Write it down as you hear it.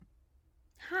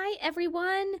Hi,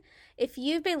 everyone. If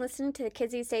you've been listening to the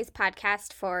Kids These Days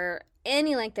podcast for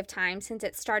any length of time since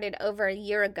it started over a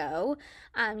year ago,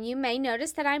 you may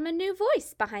notice that I'm a new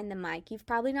voice behind the mic. You've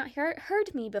probably not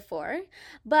heard me before,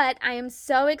 but I am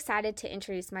so excited to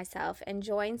introduce myself and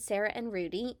join Sarah and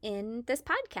Rudy in this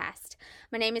podcast.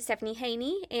 My name is Stephanie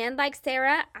Haney, and like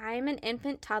Sarah, I'm an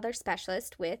infant toddler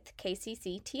specialist with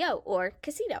KCCTO, or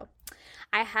Casito.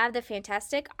 I have the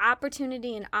fantastic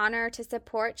opportunity and honor to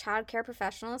support child care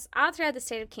professionals all throughout the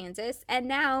state of Kansas and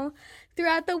now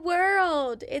throughout the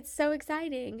world. It's so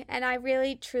exciting, and I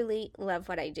really, truly love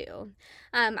what I do.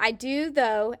 I do,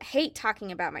 though, hate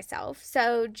talking about myself,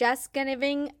 so just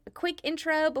giving a quick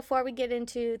intro before we get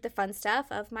into the fun stuff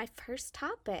of my first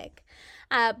topic.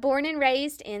 Born and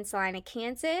raised in Salina,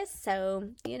 Kansas, so,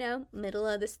 middle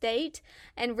of the state,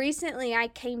 and recently I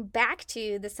came back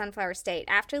to the Sunflower State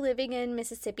after living in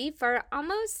Mississippi for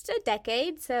almost a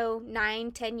decade, so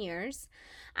 9-10 years.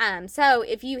 So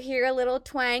if you hear a little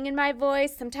twang in my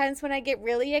voice, sometimes when I get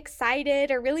really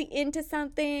excited or really into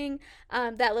something,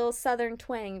 that little southern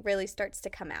twang really starts to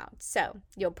come out. So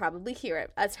you'll probably hear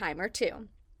it a time or two.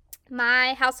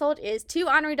 My household is 2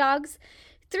 ornery dogs,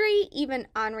 3 even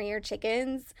ornerier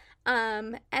chickens.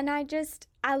 And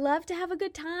I love to have a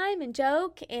good time and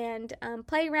joke and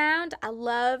play around. I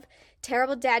love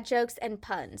terrible dad jokes and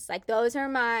puns. Like those are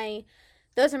my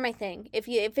thing. If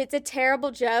it's a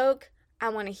terrible joke, I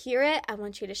want to hear it. I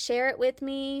want you to share it with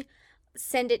me.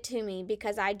 Send it to me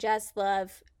because I just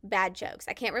love bad jokes.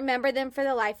 I can't remember them for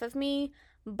the life of me,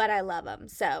 but I love them.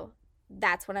 So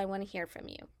that's what I want to hear from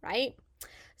you, right?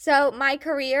 So my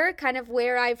career, kind of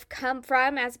where I've come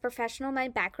from as a professional, my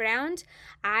background,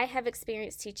 I have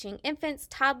experience teaching infants,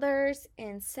 toddlers,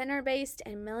 in center-based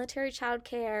and military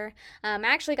childcare. I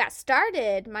actually got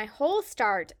started, my whole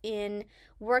start in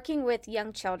working with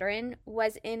young children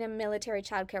was in a military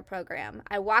childcare program.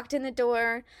 I walked in the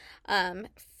door,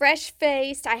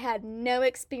 fresh-faced, I had no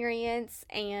experience,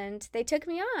 and they took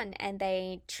me on, and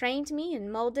they trained me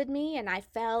and molded me, and I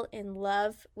fell in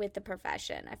love with the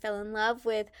profession. I fell in love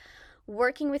with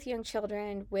working with young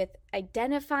children, with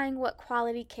identifying what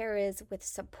quality care is, with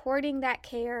supporting that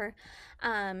care.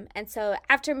 And so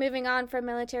after moving on from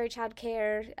military child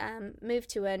care, moved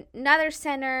to another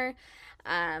center,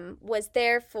 was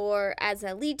there as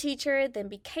a lead teacher, then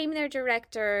became their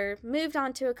director, moved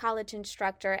on to a college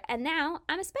instructor, and now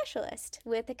I'm a specialist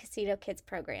with the Casito Kids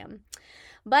program.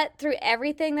 But through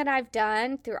everything that I've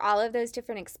done, through all of those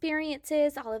different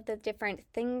experiences, all of the different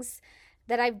things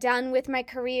that I've done with my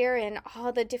career and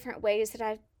all the different ways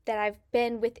that I've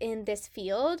been within this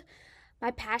field, my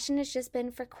passion has just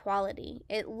been for quality.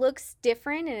 It looks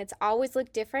different, and it's always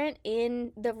looked different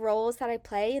in the roles that I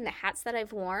play and the hats that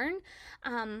I've worn.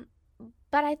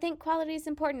 But I think quality is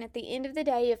important. At the end of the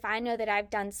day, if I know that I've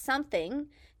done something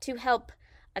to help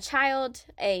a child,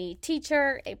 a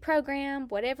teacher, a program,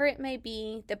 whatever it may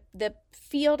be, the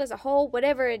field as a whole,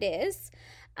 whatever it is,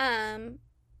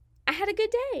 I had a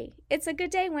good day. It's a good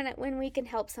day when we can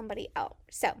help somebody out.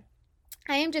 So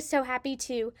I am just so happy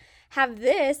to have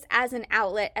this as an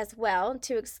outlet as well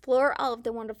to explore all of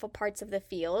the wonderful parts of the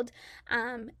field.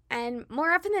 And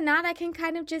more often than not, I can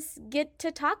kind of just get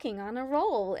to talking on a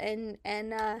roll and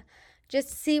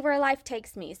just see where life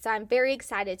takes me. So I'm very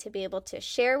excited to be able to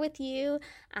share with you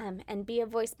and be a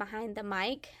voice behind the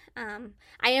mic.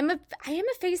 I am a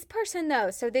face person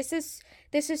though, so this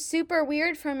is super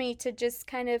weird for me to just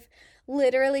kind of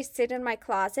literally sit in my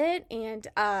closet and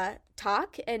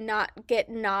talk and not get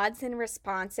nods and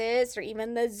responses or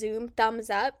even the Zoom thumbs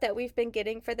up that we've been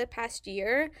getting for the past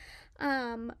year.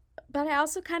 But I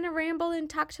also kind of ramble and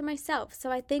talk to myself,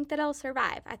 so I think that I'll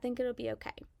survive. I think it'll be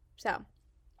okay. So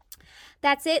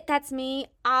that's it. That's me.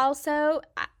 Also,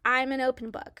 I'm an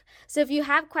open book. So if you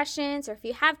have questions or if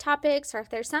you have topics or if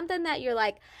there's something that you're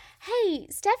like, hey,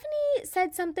 Stephanie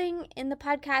said something in the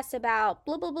podcast about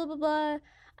blah, blah, blah, blah, blah.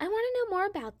 I want to know more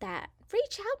about that.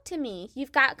 Reach out to me.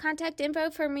 You've got contact info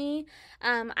for me.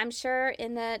 I'm sure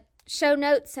in the show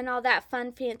notes and all that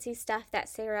fun, fancy stuff that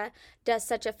Sarah does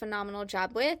such a phenomenal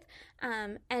job with.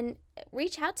 And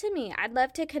reach out to me. I'd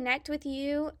love to connect with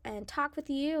you and talk with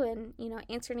you and,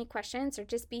 answer any questions or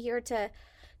just be here to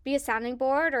be a sounding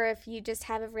board. Or if you just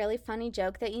have a really funny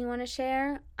joke that you want to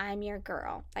share, I'm your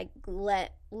girl. Like,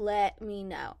 let me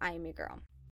know. I am your girl.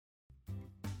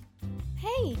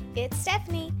 Hey, it's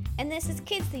Stephanie, and this is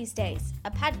Kids These Days,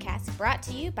 a podcast brought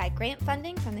to you by grant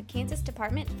funding from the Kansas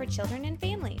Department for Children and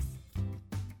Families.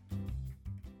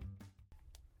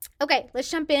 Okay,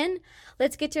 let's jump in.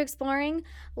 Let's get to exploring.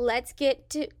 Let's get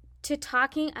to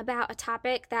talking about a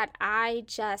topic that I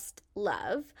just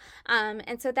love.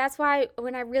 And so that's why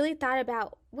when I really thought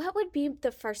about what would be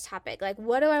the first topic, like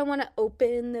what do I want to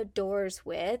open the doors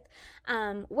with,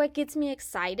 what gets me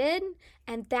excited,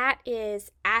 and that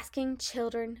is asking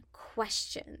children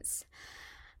questions.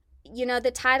 You know,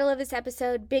 the title of this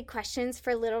episode, Big Questions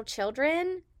for Little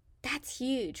Children, that's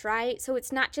huge, right? So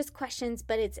it's not just questions,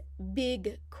 but it's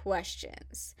big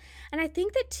questions. And I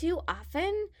think that too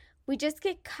often we just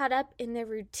get caught up in the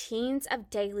routines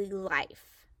of daily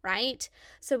life, right?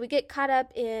 So we get caught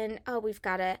up in, oh, we've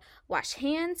got to wash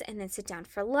hands and then sit down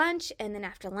for lunch. And then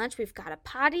after lunch, we've got a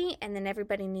potty. And then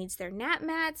everybody needs their nap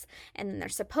mats. And then they're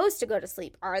supposed to go to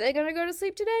sleep. Are they going to go to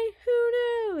sleep today?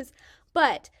 Who knows?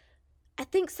 But I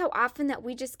think so often that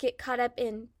we just get caught up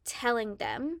in telling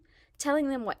them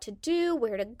what to do,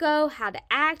 where to go, how to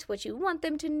act, what you want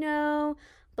them to know,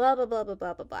 blah, blah, blah, blah,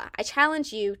 blah, blah, blah. I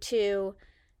challenge you to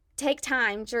take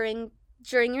time during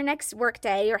your next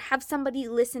workday or have somebody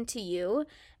listen to you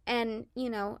and,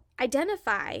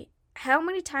 identify how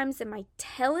many times am I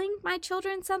telling my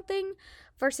children something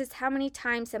versus how many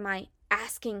times am I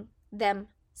asking them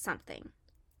something.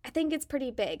 I think it's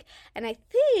pretty big. And I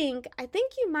think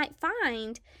you might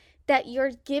find that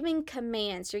you're giving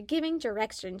commands, you're giving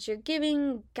directions, you're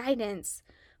giving guidance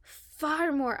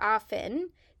far more often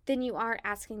than you are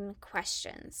asking them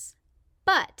questions.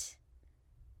 But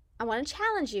I want to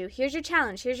challenge you. Here's your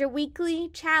challenge. Here's your weekly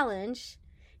challenge.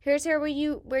 Here's where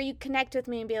you connect with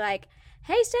me and be like,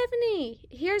 hey, Stephanie,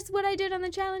 here's what I did on the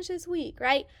challenge this week,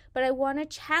 right? But I want to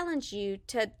challenge you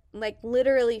to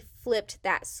literally flip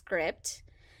that script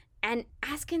and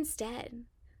ask instead.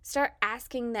 Start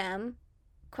asking them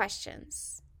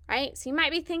questions, right? So you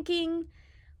might be thinking,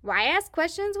 why ask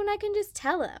questions when I can just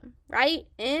tell them, right?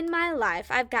 In my life,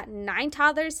 I've got 9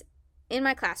 toddlers in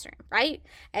my classroom, right?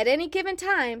 At any given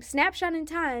time, snapshot in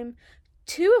time,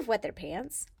 2 have wet their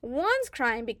pants. 1's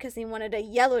crying because he wanted a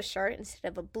yellow shirt instead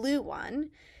of a blue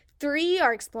one. 3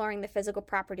 are exploring the physical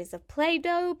properties of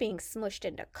Play-Doh being smushed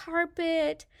into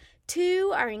carpet.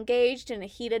 2 are engaged in a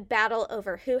heated battle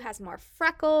over who has more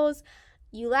freckles.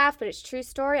 You laugh, but it's a true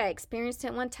story. I experienced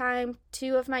it one time.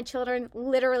 2 of my children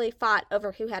literally fought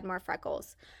over who had more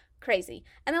freckles. Crazy.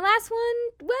 And the last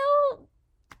one, well,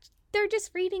 they're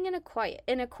just reading in a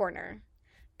corner.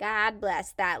 God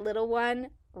bless that little one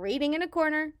reading in a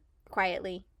corner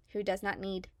quietly who does not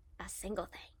need a single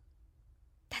thing.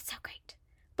 That's so great.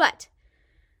 But,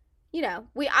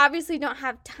 we obviously don't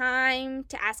have time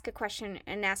to ask a question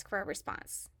and ask for a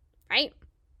response, right?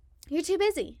 You're too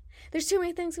busy. There's too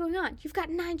many things going on. You've got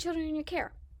 9 children in your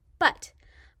care. But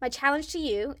my challenge to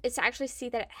you is to actually see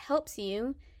that it helps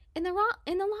you in the long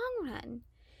run.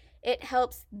 It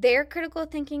helps their critical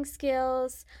thinking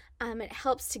skills. It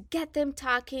helps to get them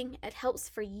talking. It helps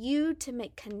for you to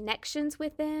make connections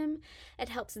with them. It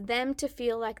helps them to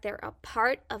feel like they're a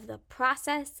part of the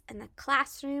process and the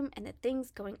classroom and the things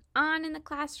going on in the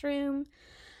classroom.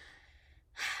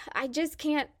 I just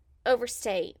can't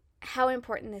overstate how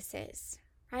important this is,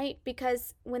 right?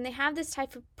 Because when they have this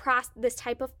type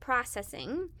of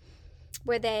processing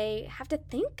where they have to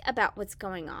think about what's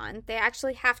going on, they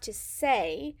actually have to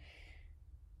say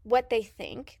what they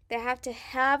think. They have to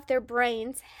have their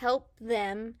brains help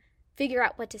them figure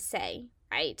out what to say,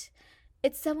 right?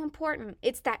 It's so important.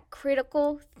 It's that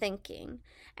critical thinking.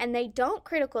 And they don't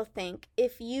critical think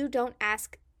if you don't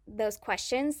ask those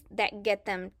questions that get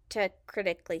them to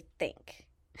critically think.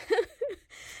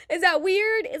 Is that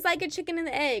weird? It's like a chicken and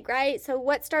the egg, right? So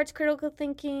what starts critical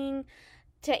thinking?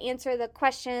 To answer the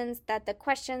questions, that the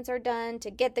questions are done to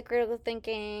get the critical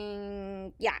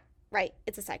thinking. Yeah, right.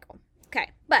 It's a cycle. Okay,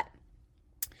 but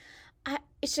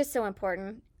it's just so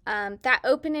important. That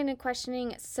open-ended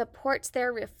questioning supports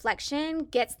their reflection,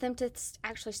 gets them to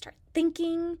actually start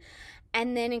thinking,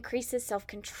 and then increases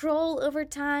self-control over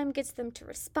time, gets them to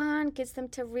respond, gets them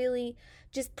to really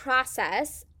just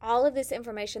process all of this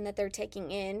information that they're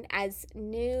taking in as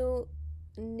new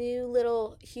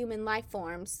little human life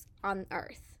forms on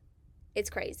Earth. It's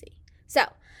crazy. So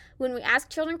when we ask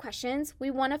children questions,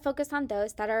 we want to focus on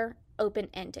those that are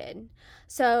open-ended.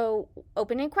 So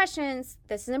open-ended questions,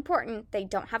 this is important. They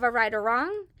don't have a right or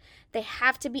wrong. They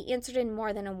have to be answered in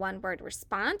more than a one-word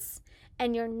response.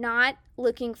 And you're not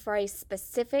looking for a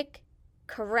specific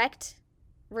correct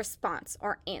response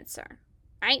or answer,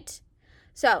 right?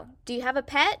 So do you have a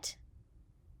pet?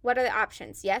 What are the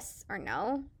options? Yes or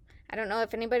no? I don't know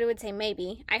if anybody would say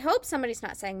maybe. I hope somebody's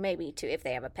not saying maybe to if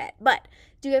they have a pet. But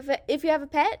if you have a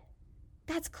pet,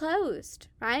 that's closed,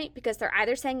 right? Because they're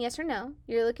either saying yes or no.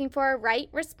 You're looking for a right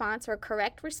response or a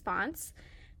correct response,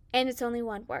 and it's only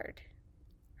one word,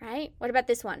 right? What about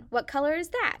this one? What color is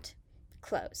that?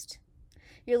 Closed.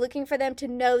 You're looking for them to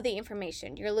know the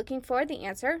information. You're looking for the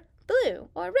answer blue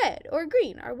or red or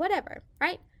green or whatever,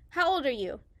 right? How old are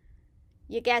you?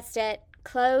 You guessed it.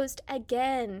 Closed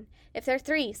again. If they're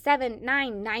 3, 7,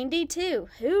 9, 92,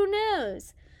 who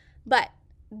knows? But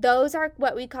those are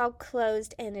what we call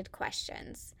closed-ended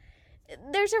questions.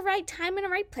 There's a right time and a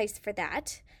right place for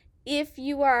that. If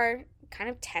you are kind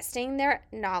of testing their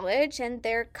knowledge and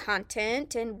their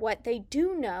content and what they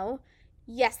do know,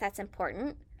 yes, that's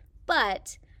important.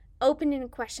 But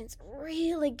open-ended questions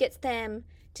really gets them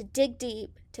to dig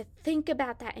deep, to think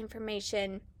about that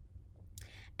information,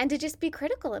 and to just be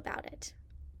critical about it.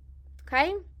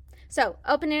 Okay? So,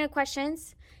 open-ended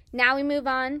questions. Now we move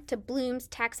on to Bloom's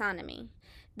taxonomy.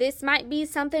 This might be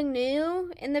something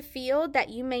new in the field that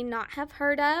you may not have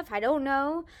heard of. I don't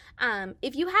know.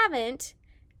 If you haven't,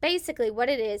 basically what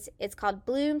it is, it's called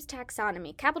Bloom's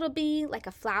taxonomy. Capital B, like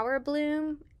a flower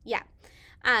bloom. Yeah.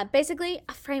 Basically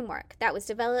a framework that was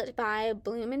developed by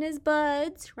Bloom and his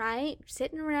buds, right?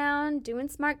 Sitting around doing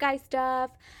smart guy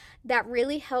stuff that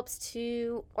really helps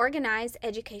to organize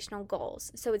educational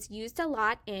goals. So it's used a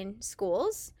lot in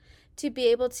schools to be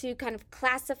able to kind of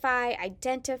classify,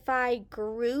 identify,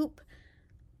 group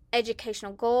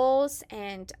educational goals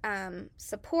and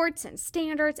supports and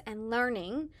standards and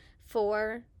learning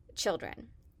for children.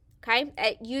 Okay,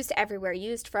 used everywhere,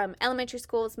 used from elementary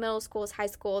schools, middle schools, high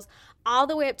schools, all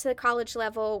the way up to the college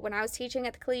level. When I was teaching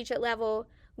at the collegiate level,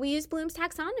 we used Bloom's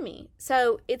taxonomy.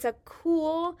 So it's a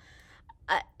cool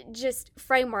just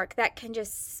framework that can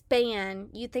just span.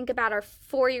 You think about our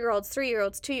 4-year-olds,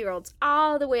 3-year-olds, 2-year-olds,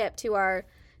 all the way up to our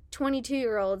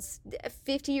 22-year-olds,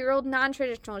 50-year-old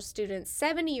non-traditional students,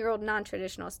 70-year-old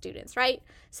non-traditional students, right?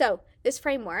 So this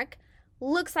framework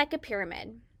looks like a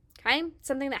pyramid. Okay,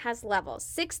 something that has levels,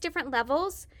 6 different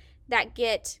levels that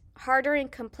get harder in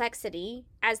complexity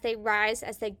as they rise,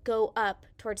 as they go up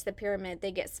towards the pyramid.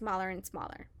 They get smaller and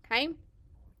smaller. Okay,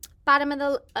 bottom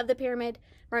of the pyramid,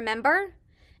 remember,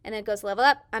 and then it goes level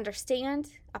up,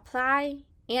 understand, apply,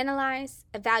 analyze,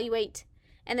 evaluate,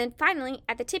 and then finally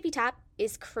at the tippy top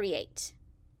is create.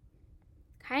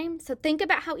 Okay, so think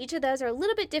about how each of those are a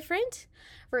little bit different.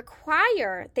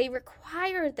 They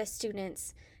require the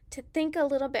students to think a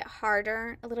little bit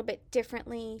harder, a little bit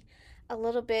differently, a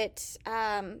little bit,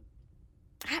 I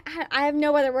have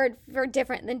no other word for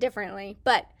different than differently,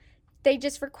 but they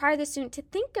just require the student to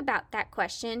think about that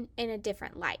question in a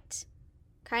different light,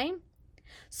 okay?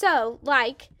 So,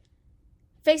 like,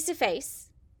 face-to-face,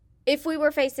 if we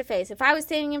were face-to-face, if I was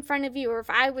standing in front of you or if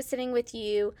I was sitting with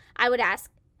you, I would ask,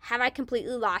 have I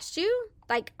completely lost you?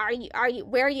 Like,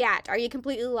 where are you at? Are you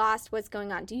completely lost? What's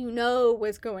going on? Do you know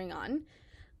what's going on?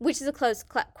 Which is a closed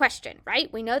question,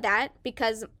 right? We know that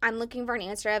because I'm looking for an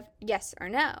answer of yes or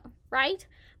no, right?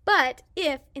 But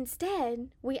if instead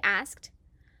we asked,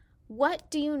 what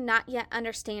do you not yet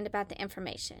understand about the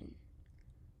information?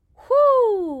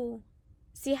 Whoo!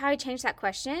 See how I changed that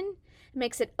question? It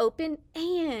makes it open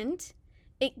and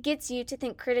it gets you to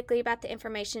think critically about the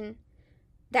information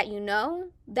that you know,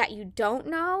 that you don't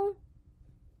know,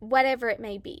 whatever it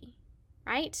may be,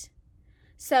 right?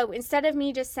 So instead of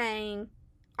me just saying,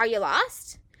 are you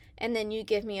lost? And then you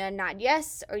give me a nod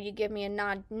yes, or you give me a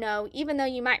nod no, even though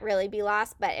you might really be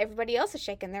lost, but everybody else is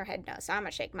shaking their head no, so I'm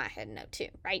going to shake my head no too,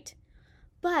 right?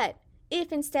 But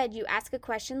if instead you ask a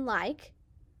question like,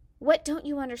 what don't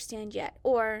you understand yet?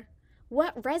 Or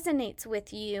what resonates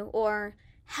with you? Or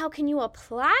how can you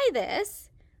apply this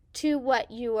to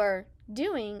what you are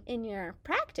doing in your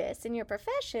practice, in your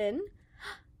profession?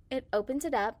 It opens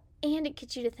it up and it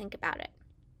gets you to think about it,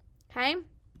 okay?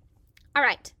 All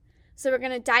right, so we're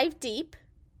going to dive deep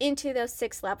into those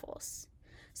 6 levels.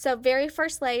 So very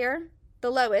first layer, the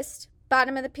lowest,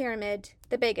 bottom of the pyramid,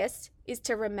 the biggest, is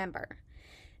to remember.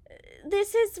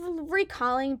 This is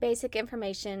recalling basic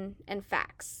information and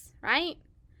facts, right?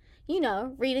 You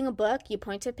know, reading a book, you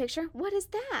point to a picture. What is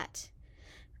that?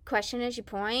 Question as you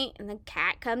point, and the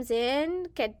cat comes in.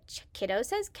 Kiddo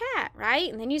says cat, right?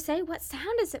 And then you say, what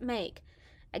sound does it make?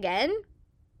 Again,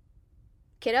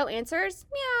 kiddo answers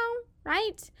meow,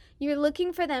 right? You're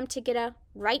looking for them to get a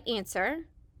right answer,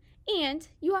 and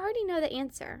you already know the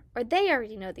answer, or they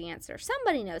already know the answer.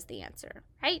 Somebody knows the answer,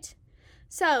 right?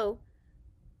 So,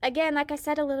 again, like I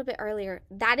said a little bit earlier,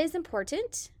 that is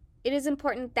important. It is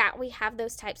important that we have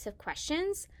those types of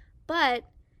questions, but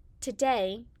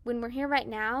today, when we're here right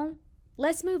now,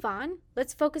 let's move on.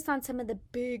 Let's focus on some of the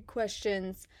big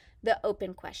questions, the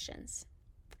open questions.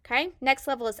 Okay, next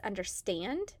level is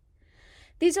understand.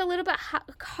 These are a little bit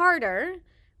harder,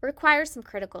 require some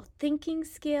critical thinking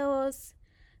skills.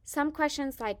 Some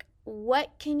questions like,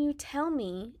 what can you tell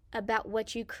me about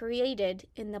what you created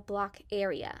in the block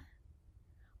area?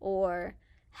 Or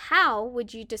how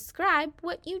would you describe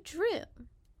what you drew?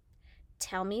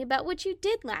 Tell me about what you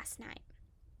did last night.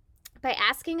 By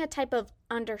asking a type of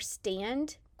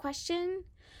understand question,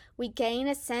 we gain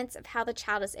a sense of how the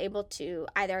child is able to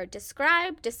either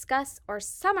describe, discuss, or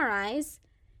summarize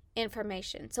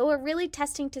information. So we're really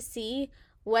testing to see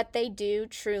what they do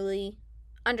truly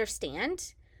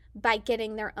understand by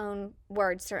getting their own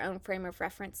words, their own frame of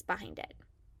reference behind it.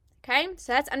 Okay,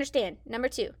 so that's understand. Number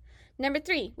 2. Number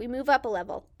 3, we move up a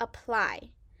level,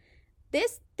 apply.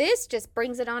 This just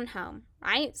brings it on home,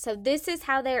 right? So this is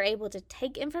how they're able to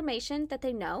take information that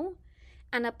they know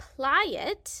and apply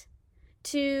it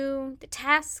to the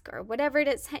task or whatever it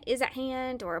is at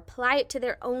hand, or apply it to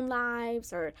their own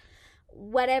lives or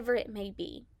whatever it may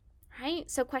be, right?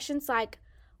 So questions like,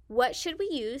 what should we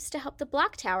use to help the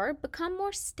block tower become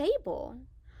more stable?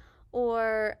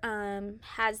 Or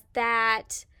has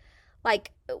that,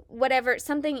 like, whatever,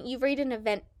 something you read an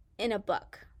event in a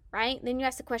book, right? Then you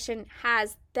ask the question,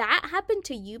 has that happened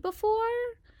to you before?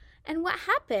 And what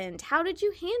happened? How did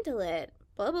you handle it?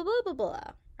 Blah, blah, blah, blah,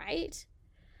 blah, right?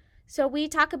 So we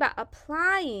talk about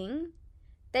applying.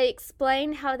 They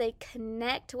explain how they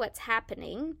connect what's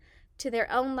happening to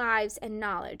their own lives and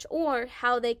knowledge, or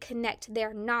how they connect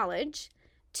their knowledge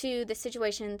to the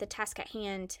situation, the task at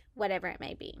hand, whatever it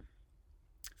may be.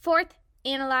 4th,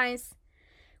 analyze.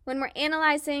 When we're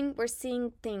analyzing, we're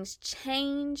seeing things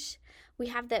change. We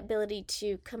have the ability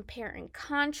to compare and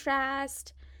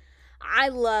contrast. I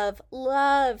love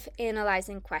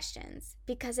analyzing questions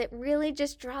because it really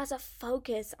just draws a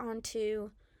focus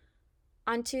onto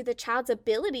the child's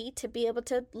ability to be able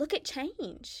to look at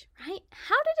change, right?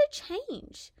 How did it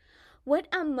change? What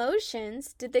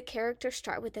emotions did the character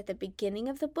start with at the beginning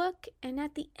of the book and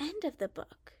at the end of the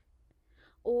book?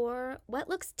 Or what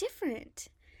looks different?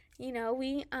 You know,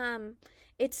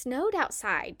 it snowed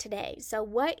outside today. So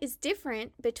what is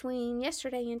different between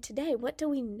yesterday and today? What do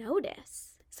we notice?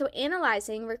 So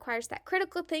analyzing requires that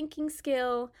critical thinking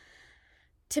skill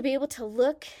to be able to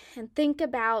look and think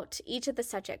about each of the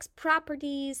subject's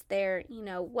properties, their,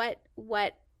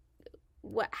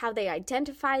 how they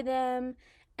identify them,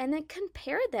 and then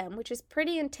compare them, which is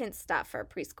pretty intense stuff for a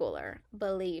preschooler.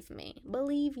 Believe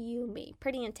you me,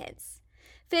 pretty intense.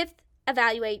 5th,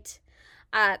 evaluate.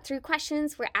 Through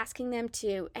questions, we're asking them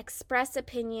to express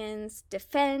opinions,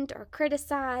 defend or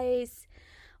criticize.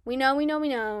 We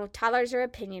know, toddlers are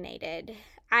opinionated.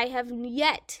 I have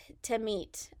yet to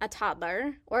meet a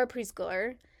toddler or a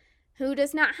preschooler who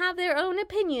does not have their own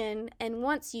opinion and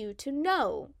wants you to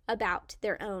know about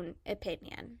their own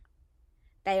opinion.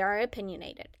 They are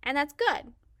opinionated, and that's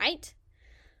good, right?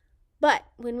 But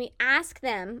when we ask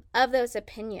them of those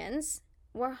opinions,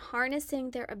 we're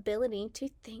harnessing their ability to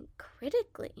think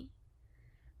critically,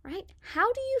 right?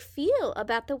 How do you feel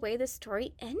about the way the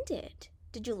story ended?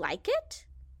 Did you like it?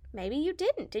 Maybe you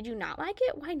didn't. Did you not like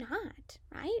it? Why not,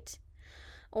 right?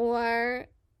 Or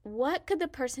what could the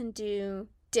person do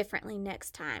differently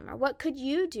next time? Or what could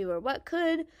you do? Or what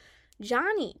could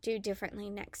Johnny do differently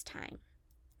next time,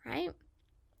 right?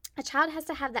 A child has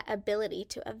to have that ability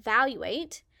to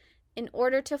evaluate in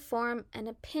order to form an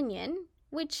opinion,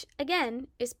 which, again,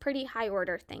 is pretty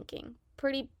high-order thinking.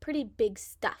 Pretty big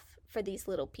stuff for these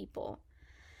little people.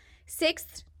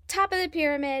 6th, top of the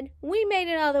pyramid, we made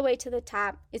it all the way to the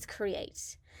top, is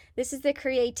create. This is the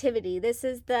creativity. This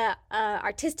is the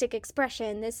artistic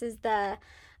expression. This is the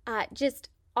just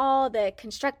all the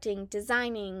constructing,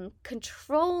 designing,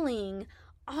 controlling,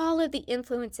 all of the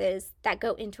influences that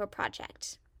go into a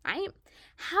project, right?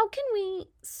 How can we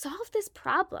solve this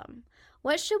problem?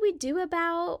 What should we do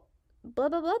about blah,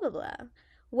 blah, blah, blah, blah?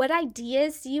 What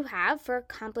ideas do you have for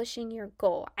accomplishing your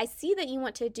goal? I see that you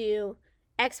want to do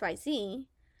X, Y, Z.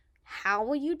 How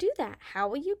will you do that? How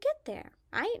will you get there,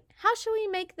 right? How should we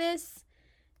make this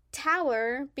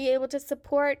tower be able to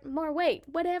support more weight?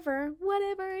 Whatever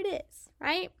it is,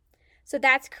 right? So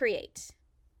that's create.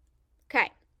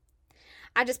 Okay.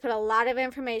 I just put a lot of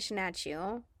information at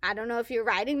you. I don't know if you're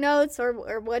writing notes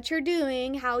or what you're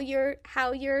doing, how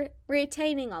you're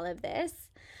retaining all of this.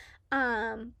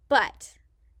 But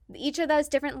each of those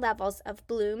different levels of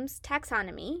Bloom's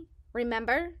taxonomy,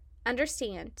 remember,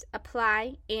 understand,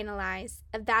 apply, analyze,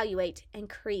 evaluate, and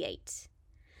create.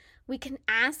 We can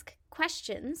ask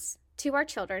questions to our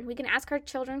children. We can ask our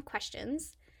children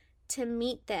questions to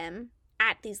meet them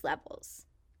at these levels.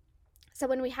 So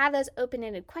when we have those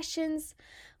open-ended questions,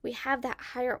 we have that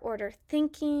higher order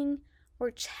thinking.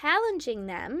 We're challenging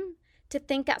them to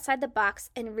think outside the box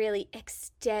and really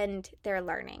extend their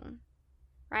learning,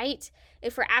 right?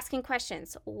 If we're asking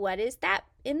questions, what is that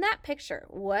in that picture?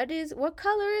 What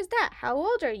color is that? How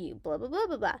old are you? Blah, blah, blah,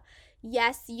 blah, blah.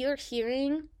 Yes, you're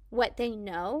hearing what they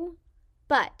know,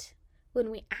 but when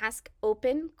we ask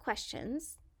open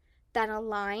questions that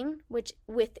align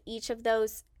with each of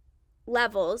those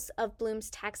levels of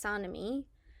Bloom's taxonomy,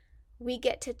 we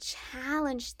get to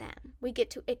challenge them. We get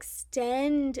to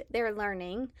extend their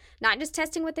learning, not just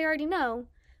testing what they already know,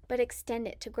 but extend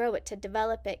it, to grow it, to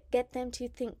develop it, get them to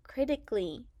think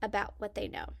critically about what they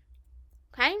know.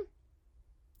 Okay?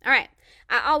 All right.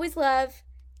 I always love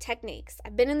techniques.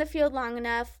 I've been in the field long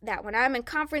enough that when I'm in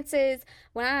conferences,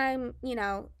 when I'm,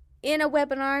 in a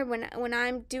webinar, when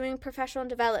I'm doing professional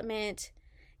development,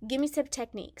 give me some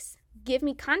techniques. Give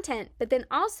me content, but then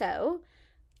also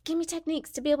give me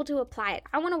techniques to be able to apply it.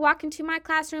 I want to walk into my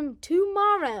classroom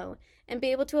tomorrow and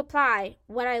be able to apply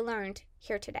what I learned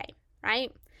here today,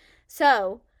 right?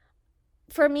 So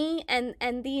for me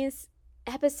and these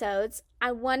episodes,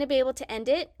 I want to be able to end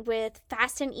it with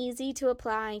fast and easy to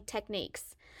apply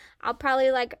techniques. I'll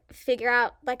probably figure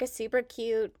out a super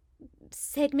cute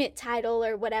segment title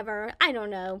or whatever. I don't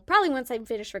know. Probably once I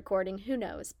finish recording, who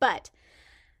knows. But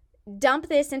dump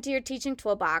this into your teaching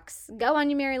toolbox. Go on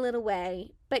your merry little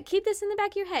way. But keep this in the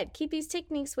back of your head. Keep these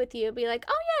techniques with you. Be like,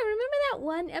 oh yeah, remember that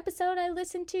one episode I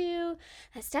listened to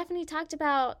that Stephanie talked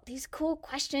about these cool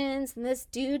questions and this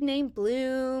dude named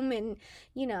Bloom and,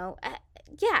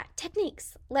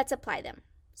 techniques. Let's apply them.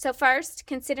 So first,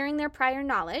 considering their prior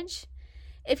knowledge.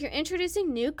 If you're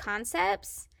introducing new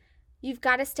concepts, you've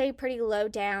got to stay pretty low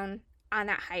down on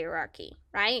that hierarchy,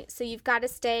 right? So you've got to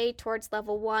stay towards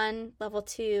level 1, level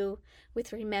 2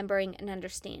 with remembering and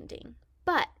understanding.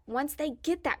 But once they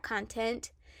get that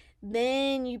content,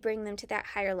 then you bring them to that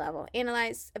higher level.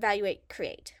 Analyze, evaluate,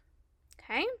 create.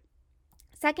 Okay?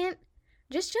 Second,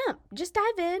 just jump. Just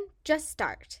dive in. Just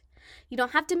start. You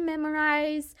don't have to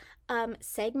memorize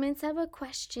segments of a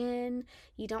question.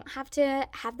 You don't have to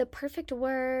have the perfect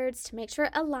words to make sure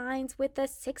it aligns with the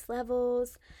 6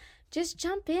 levels. Just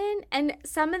jump in. And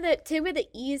two of the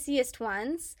easiest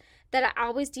ones that I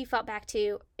always default back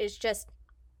to is just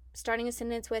starting a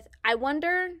sentence with, I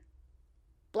wonder,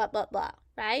 blah, blah, blah,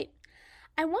 right?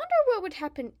 I wonder what would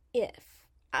happen if,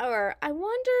 or I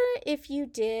wonder if you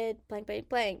did blank, blank,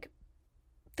 blank.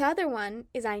 The other one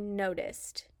is I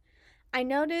noticed,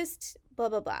 blah,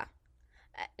 blah, blah.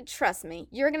 Trust me,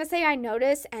 you're going to say I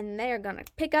noticed, and they're going to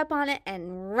pick up on it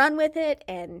and run with it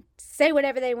and say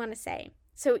whatever they want to say.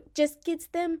 So it just gets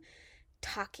them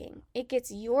talking. It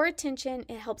gets your attention.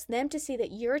 It helps them to see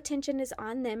that your attention is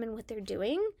on them and what they're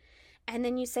doing. And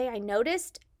then you say, I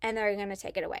noticed, and they're going to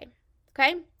take it away.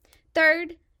 Okay?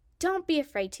 Third, don't be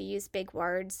afraid to use big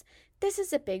words. This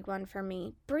is a big one for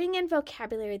me. Bring in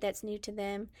vocabulary that's new to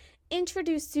them.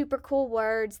 Introduce super cool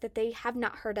words that they have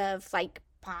not heard of, like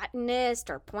botanist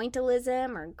or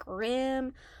pointillism or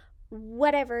grim,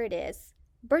 whatever it is.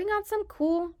 Bring on some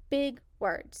cool big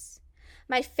words.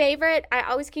 My favorite, I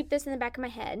always keep this in the back of my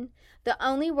head, the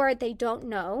only word they don't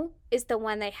know is the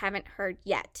one they haven't heard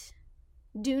yet.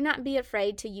 Do not be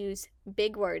afraid to use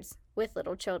big words with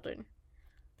little children.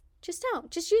 Just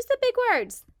don't. Just use the big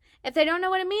words. If they don't know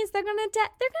what it means, they're gonna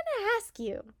ask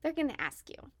you. They're gonna ask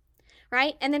you,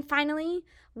 right? And then finally,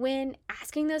 when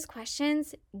asking those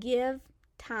questions, give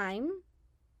time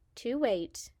to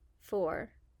wait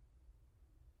for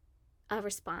a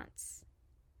response,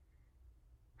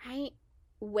 right?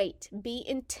 Wait. Be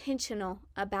intentional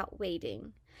about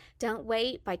waiting. Don't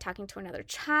wait by talking to another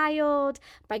child,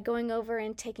 by going over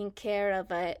and taking care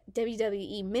of a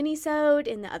WWE minisode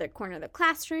in the other corner of the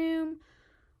classroom.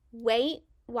 Wait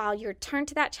while you're turned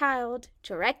to that child,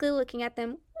 directly looking at them,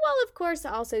 while of course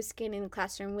also scanning the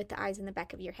classroom with the eyes in the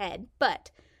back of your head.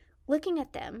 But looking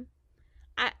at them,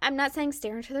 I'm not saying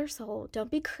stare into their soul.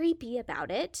 Don't be creepy about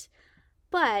it,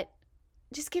 but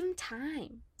just give them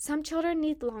time. Some children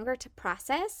need longer to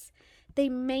process. They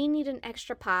may need an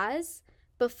extra pause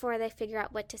before they figure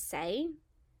out what to say,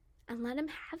 and let them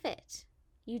have it.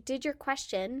 You did your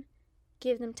question.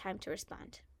 Give them time to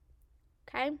respond.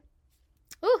 Okay?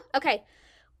 Ooh, okay.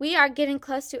 We are getting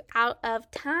close to out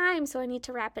of time, so I need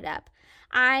to wrap it up.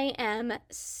 I am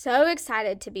so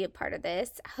excited to be a part of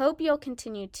this. Hope you'll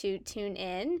continue to tune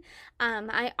in.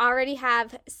 I already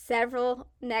have several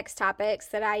next topics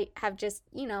that I have just,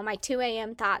 my 2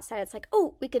 a.m. thoughts that it's like,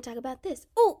 oh, we could talk about this.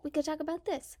 Oh, we could talk about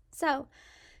this. So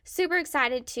super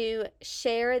excited to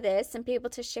share this and be able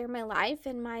to share my life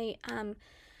and my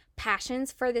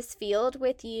passions for this field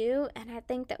with you. And I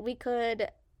think that we could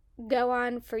go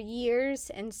on for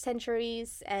years and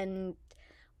centuries and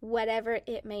whatever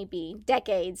it may be.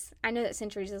 Decades. I know that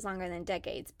centuries is longer than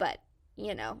decades, but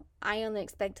I only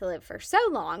expect to live for so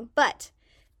long. But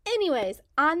anyways,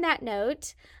 on that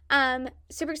note,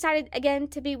 super excited again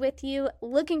to be with you.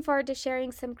 Looking forward to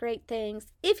sharing some great things.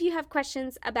 If you have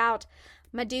questions about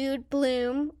my dude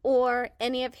Bloom or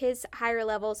any of his higher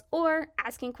levels or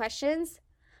asking questions,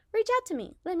 reach out to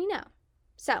me. Let me know.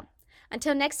 So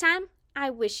until next time, I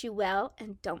wish you well,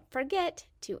 and don't forget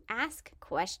to ask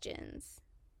questions.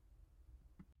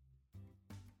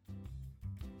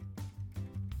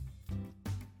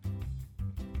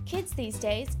 Kids These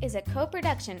Days is a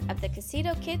co-production of the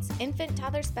Casito Kids Infant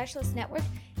Toddler Specialist Network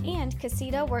and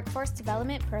Casito Workforce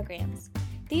Development Programs.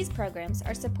 These programs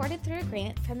are supported through a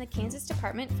grant from the Kansas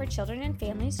Department for Children and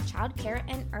Families Child Care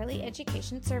and Early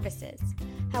Education Services.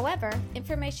 However,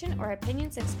 information or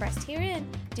opinions expressed herein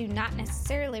do not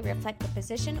necessarily reflect the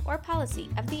position or policy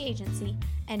of the agency,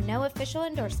 and no official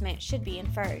endorsement should be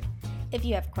inferred. If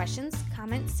you have questions,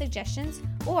 comments, suggestions,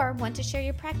 or want to share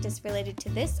your practice related to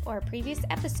this or a previous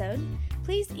episode,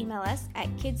 please email us at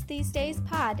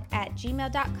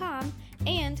kidsthesedayspod@gmail.com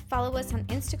and follow us on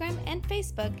Instagram and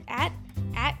Facebook at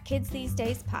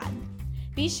kidsthesedayspod.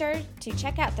 Be sure to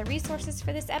check out the resources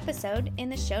for this episode in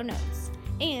the show notes.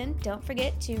 And don't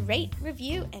forget to rate,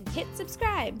 review, and hit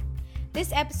subscribe.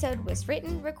 This episode was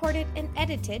written, recorded, and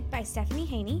edited by Stephanie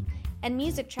Haney, and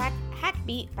music track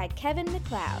Hackbeat by Kevin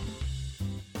MacLeod.